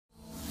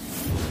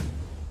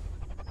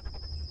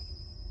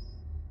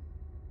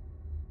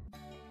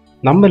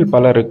நம்மில்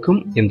பலருக்கும்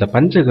இந்த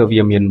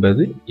பஞ்சகவ்யம்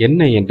என்பது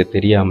என்ன என்று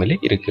தெரியாமலே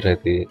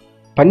இருக்கிறது.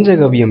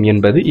 பஞ்சகவ்யம்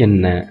என்பது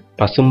என்ன?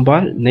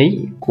 பசும்பால், நெய்,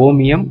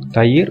 கோமியம்,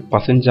 தயிர்,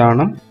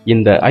 பசுஞ்சாணம்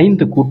இந்த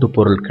 5 கூட்டுப்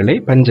பொருட்களே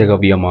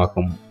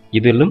பஞ்சகவ்யமாகும்.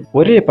 இதிலும்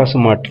ஒரே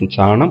பசுமாட்டின்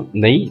சாணம்,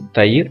 நெய்,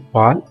 தயிர்,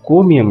 பால்,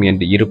 கோமியம்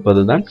என்று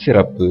இருப்பதுதான்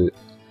சிறப்பு.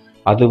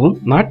 அதுவும்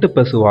நாட்டு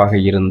பசுவாக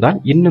இருந்தால்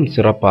இன்னும்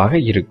சிறப்பாக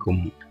இருக்கும்.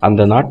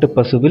 அந்த நாட்டு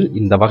பசுவில்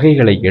இந்த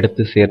வகைகளை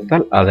எடுத்து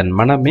சேர்த்தால் அதன்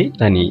மனமே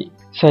தனி.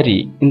 சரி,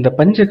 இந்த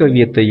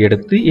பஞ்சகவ்யத்தை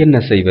எடுத்து என்ன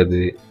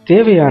செய்வது?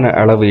 தேவையான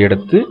அளவு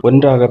எடுத்து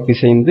ஒன்றாக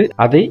பிசைந்து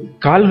அதை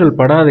கால்கள்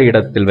படாத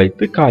இடத்தில்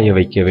வைத்து காய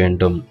வைக்க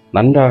வேண்டும்.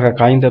 நன்றாக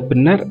காய்ந்த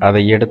பின்னர்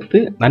அதை எடுத்து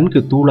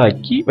நன்கு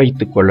தூளாக்கி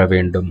வைத்துக் கொள்ள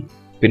வேண்டும்.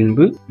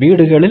 பின்பு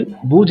வீடுகளில்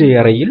பூஜை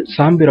அறையில்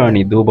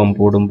சாம்பிராணி தூபம்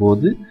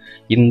போடும்போது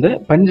இந்த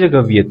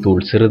பஞ்சகவ்ய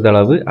தூள்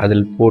சிறிதளவு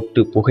அதில்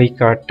போட்டு புகை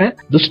காட்ட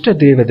துஷ்ட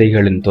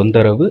தேவதைகளின்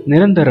தொந்தரவு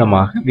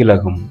நிரந்தரமாக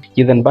விலகும்.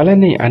 இதன்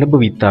பலனை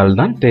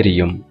அனுபவித்தால்தான்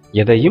தெரியும்.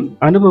 எதையும்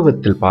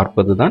அனுபவத்தில்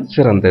பார்ப்பதுதான்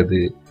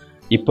சிறந்தது.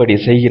 இப்படி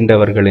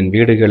செய்கின்றவர்களின்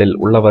வீடுகளில்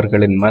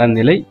உள்ளவர்களின்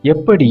மனநிலை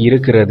எப்படி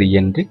இருக்கிறது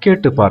என்று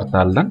கேட்டு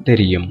பார்த்தால்தான்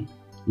தெரியும்.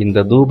 இந்த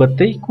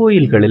தூபத்தை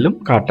கோயில்களிலும்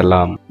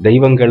காட்டலாம்.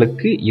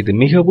 தெய்வங்களுக்கு இது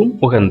மிகவும்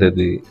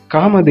உகந்தது.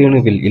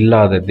 காமதேனுவில்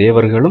இல்லாத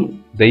தேவர்களும்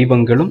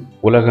தெய்வங்களும்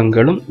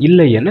உலகங்களும்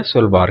இல்லை என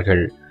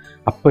சொல்வார்கள்.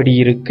 அப்படி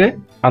இருக்க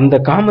அந்த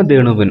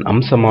காமதேனுவின்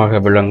அம்சமாக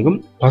விளங்கும்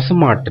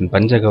பசுமாட்டின்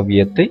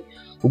பஞ்சகவ்யத்தை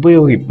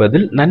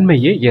உபயோகிப்பதில்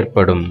நன்மையே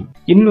ஏற்படும்.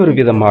 இன்னொரு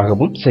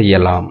விதமாகவும்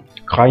செய்யலாம்.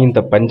 காய்ந்த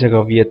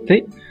பஞ்சகவ்யத்தை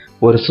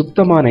ஒரு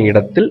சுத்தமான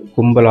இடத்தில்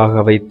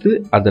கும்பலாக வைத்து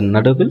அதன்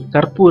நடுவில்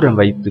கற்பூரம்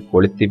வைத்து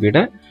கொளுத்திவிட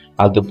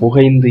அது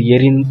புகைந்து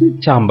எரிந்து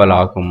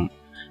சாம்பலாகும்.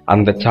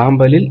 அந்த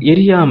சாம்பலில்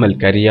எரியாமல்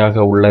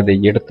கரியாக உள்ளதை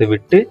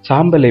எடுத்துவிட்டு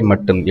சாம்பலை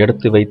மட்டும்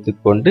எடுத்து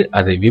வைத்துக் கொண்டு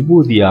அதை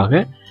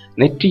விபூதியாக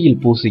நெற்றியில்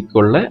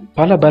பூசிக்கொள்ள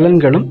பல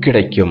பலன்களும்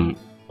கிடைக்கும்.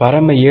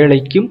 பரம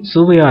ஏழைக்கும்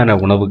சுவையான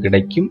உணவு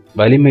கிடைக்கும்.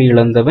 வலிமை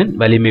இழந்தவன்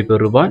வலிமை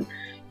பெறுவான்.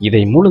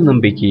 இதை முழு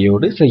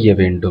நம்பிக்கையோடு செய்ய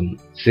வேண்டும்.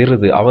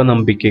 சிறிது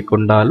அவநம்பிக்கை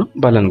கொண்டாலும்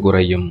பலன்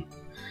குறையும்.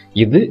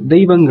 இது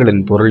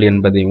தெய்வங்களின் பொருள்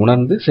என்பதை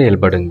உணர்ந்து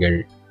செயல்படுங்கள்.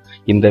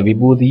 இந்த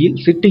விபூதியில்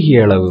சிட்டிகை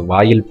அளவு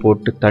வாயில்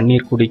போட்டு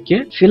தண்ணீர் குடிக்க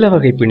சில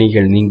வகை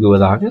பிணிகள்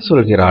நீங்குவதாக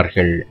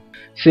சொல்கிறார்கள்.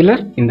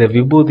 சிலர் இந்த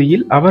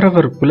விபூதியில்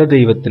அவரவர்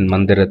குலதெய்வத்தின்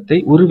மந்திரத்தை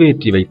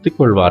உருவேற்றி வைத்துக்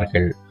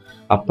கொள்வார்கள்.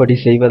 அப்படி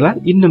செய்வதால்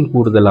இன்னும்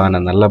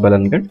கூடுதலான நல்ல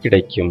பலன்கள்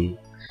கிடைக்கும்.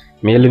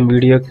 மேலும்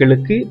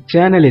வீடியோக்களுக்கு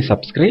சேனலை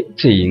சப்ஸ்கிரைப்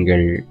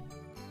செய்யுங்கள்.